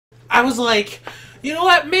I was like, you know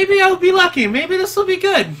what? Maybe I'll be lucky. Maybe this will be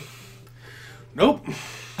good. Nope.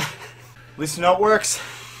 At least you know it works.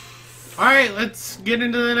 Alright, let's get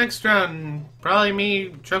into the next round. Probably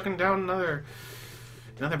me choking down another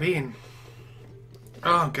bean.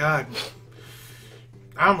 Oh, God.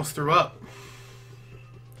 I almost threw up.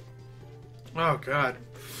 Oh, God.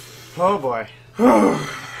 Oh, boy. Oh,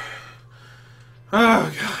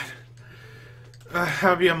 God.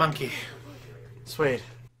 I'll be a monkey. Sweet.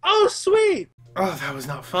 Oh, sweet! Oh, that was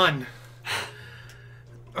not fun.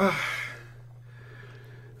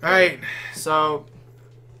 Alright. So,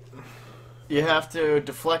 you have to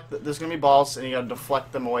deflect. There's going to be balls, and you got to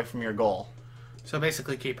deflect them away from your goal. So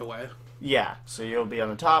basically keep away. Yeah. So you'll be on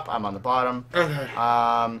the top. I'm on the bottom.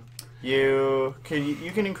 Okay. You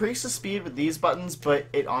can increase the speed with these buttons, but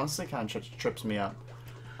it honestly kind of trips me up.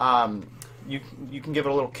 You can give it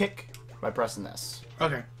a little kick by pressing this.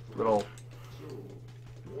 Okay. Little.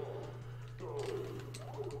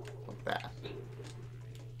 Like that.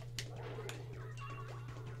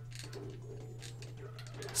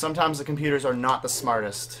 Sometimes the computers are not the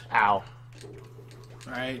smartest. Ow.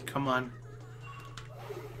 Alright, come on.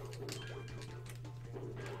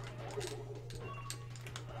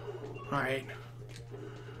 Alright.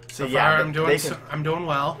 So yeah, far I'm doing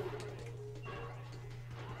well.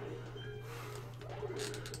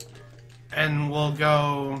 And we'll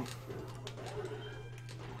go...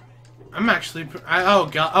 I'm actually... oh,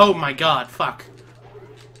 God. Oh, my God. Fuck.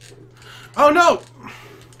 Oh, no!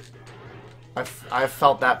 I've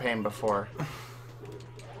felt that pain before.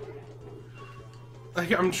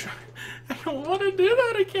 Like, I'm trying... I don't want to do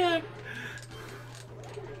that again.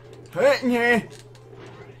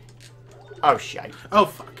 Oh, shite. Oh,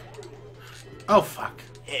 fuck. Oh, fuck.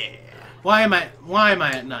 Yeah. Why am I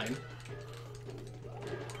at 9?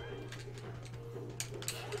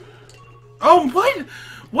 Oh, what?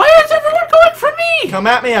 Why is everyone going for me? Come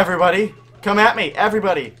at me, everybody. Come at me,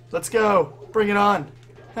 everybody. Let's go. Bring it on.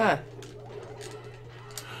 Huh.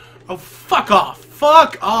 Oh, fuck off.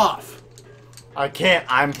 Fuck off. I can't.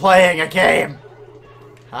 I'm playing a game.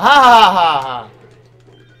 Ha ha ha ha.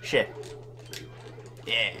 Shit.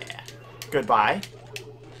 Yeah. Goodbye.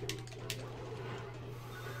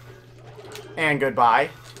 And goodbye.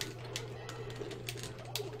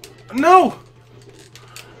 No!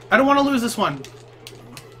 I don't want to lose this one.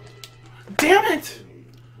 Damn it!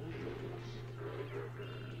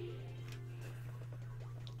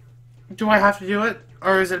 Do I have to do it?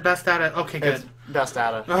 Or is it best at it? Okay, good. It's best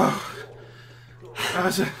at it. Oh. I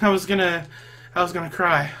was gonna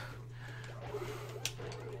cry.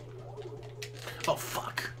 Oh,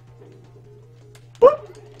 fuck.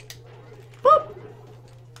 Boop. Boop.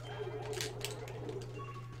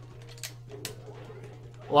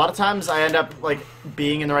 A lot of times I end up, like,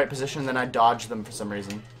 being in the right position, and then I dodge them for some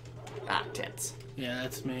reason. Ah, tits. Yeah,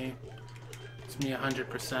 that's me. It's me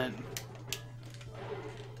 100%.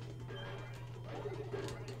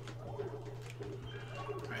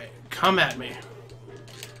 Alright, come at me.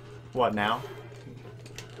 What now?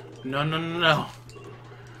 No, no, no, no.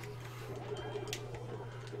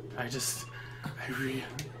 I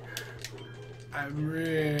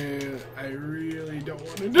really don't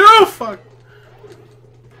want to do. Fuck.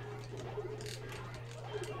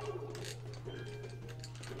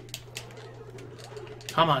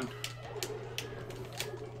 Come on.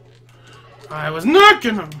 I was not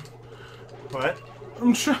gonna. What?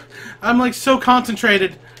 I'm like so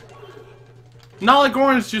concentrated. Not like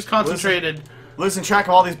orange juice concentrated. Losing track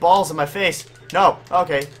of all these balls in my face. No.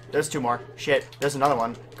 Okay. There's 2 more. Shit. There's another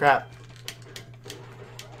one. Crap.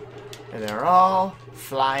 And they're all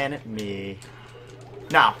flying at me.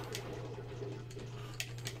 Now.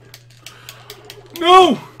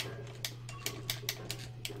 No!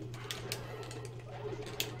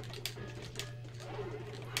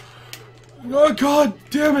 Oh, God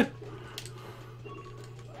damn it!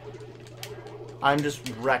 I'm just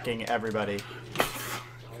wrecking everybody.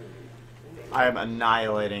 I am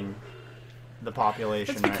annihilating the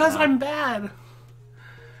population. It's because right now. I'm bad.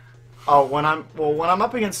 Oh, when I'm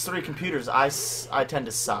up against 3 computers, I tend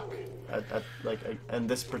to suck in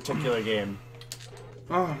this particular game.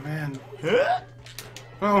 Oh man.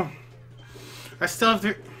 Oh, I still have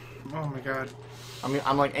to. Oh my God.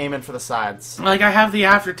 I'm like aiming for the sides. Like I have the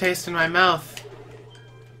aftertaste in my mouth.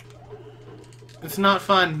 It's not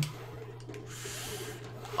fun.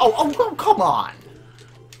 Oh, come on!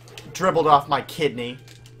 Dribbled off my kidney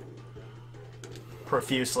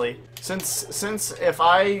profusely. Since if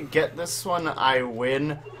I get this one, I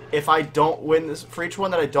win. If I don't win this, for each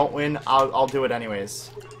one that I don't win, I'll do it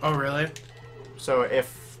anyways. Oh really? So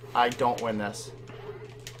if I don't win this,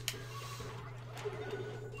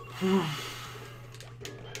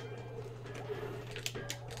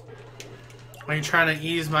 Are you trying to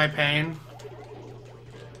ease my pain?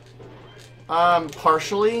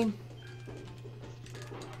 Partially.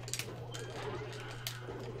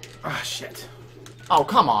 Oh, shit. Oh,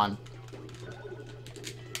 come on.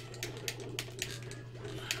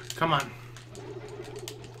 Come on.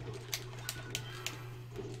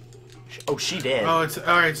 Oh, she did. Oh, it's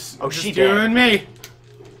alright. It's Oh, just she you did. and me.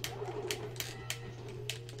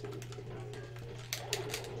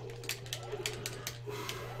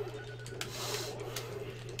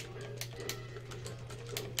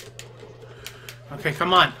 Okay,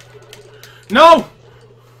 come on. No!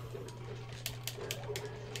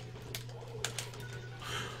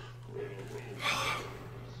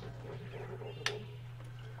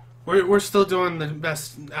 We're still doing the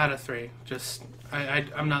best out of 3. Just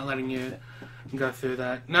I'm not letting you go through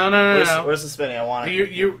that. No. Where's the spinning? I want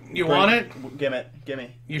it. You want it?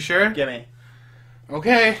 Gimme. You sure? Gimme.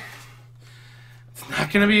 Okay. It's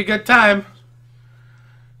not gonna be a good time.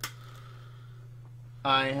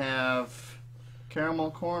 I have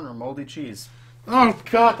caramel corn or moldy cheese. Oh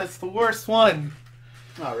god, that's the worst one.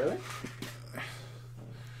 Oh, really?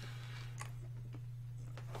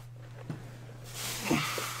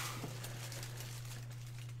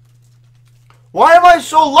 Why am I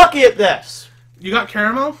so lucky at this? You got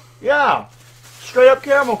caramel? Yeah. Straight up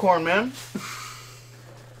caramel corn, man.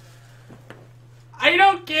 I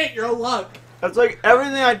don't get your luck. It's like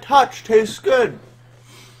everything I touch tastes good.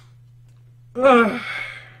 Ugh.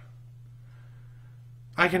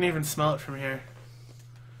 I can even smell it from here.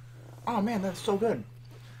 Oh man, that's so good.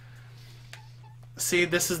 See,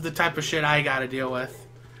 this is the type of shit I gotta deal with.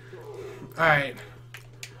 Alright.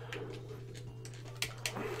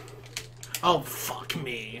 Oh, fuck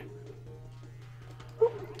me.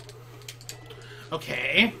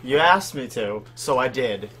 Okay. You asked me to, so I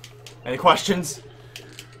did. Any questions?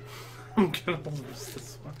 I'm gonna lose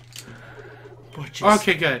this one. Butches.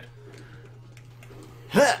 Okay, good.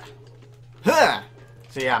 Huh. Huh.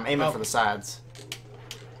 So yeah, I'm aiming for the sides.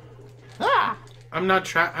 Ah. I'm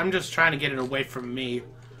just trying to get it away from me.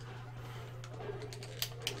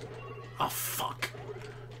 Oh, fuck.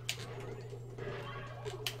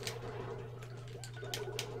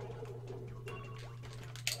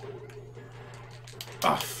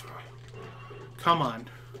 Oh, come on.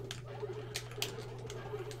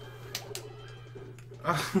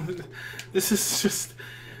 This is just...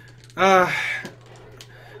 and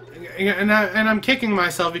I'm kicking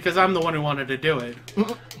myself because I'm the one who wanted to do it.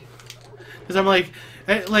 Because I'm like,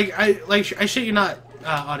 I shit you not,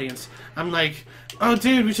 audience. I'm like, oh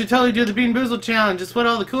dude, we should totally do the Bean Boozled challenge. It's what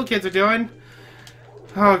all the cool kids are doing.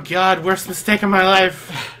 Oh god, worst mistake of my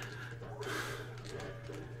life.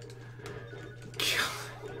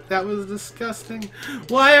 That was disgusting.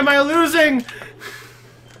 Why am I losing?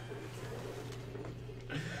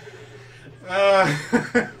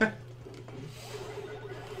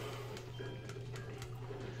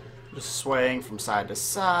 Just swaying from side to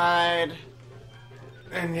side.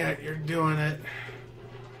 And yet you're doing it.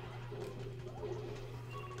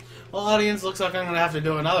 Well, audience, looks like I'm gonna have to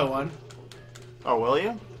do another one. Oh, will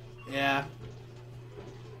you? Yeah.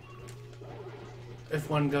 If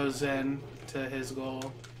one goes in to his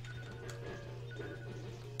goal.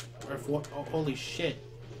 Or if one, oh, holy shit.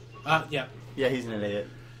 Yeah. Yeah, he's an idiot.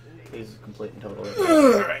 He's a complete and total idiot.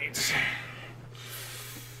 Alright.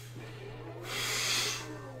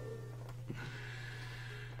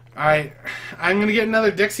 Alright. I'm gonna get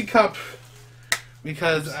another Dixie cup.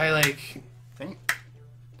 Because I like... Think.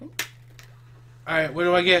 Alright, what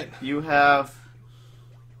do I get? You have...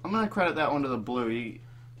 I'm gonna credit that one to the blue.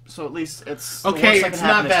 So at least it's... Okay, it's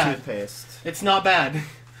not bad. Toothpaste. It's not bad.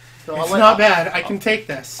 So It's not bad. I can take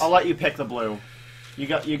this. I'll let you pick the blue. You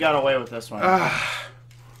got away with this one.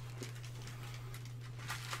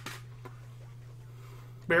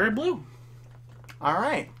 Berry blue. All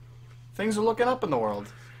right, things are looking up in the world.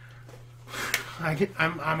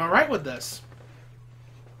 I'm alright with this.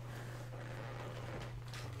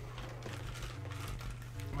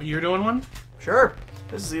 You're doing one? Sure.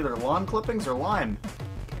 This is either lawn clippings or lime.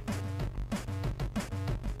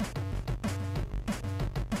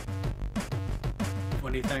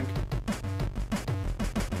 What do you think?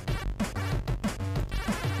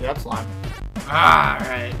 Yeah, it's lime.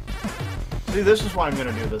 Alright. See, this is why I'm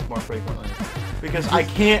gonna do this more frequently. Because I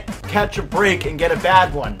can't catch a break and get a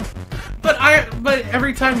bad one. But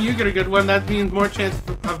every time you get a good one, that means more chance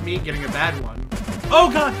of me getting a bad one.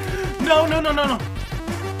 Oh god! No.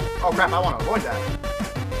 Oh crap, I want to avoid that.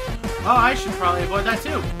 Oh, I should probably avoid that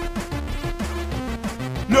too.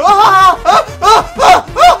 No!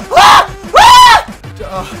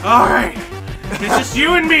 Alright. It's just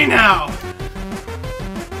you and me now.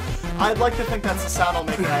 I'd like to think that's the sound I'll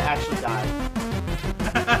make when I actually die.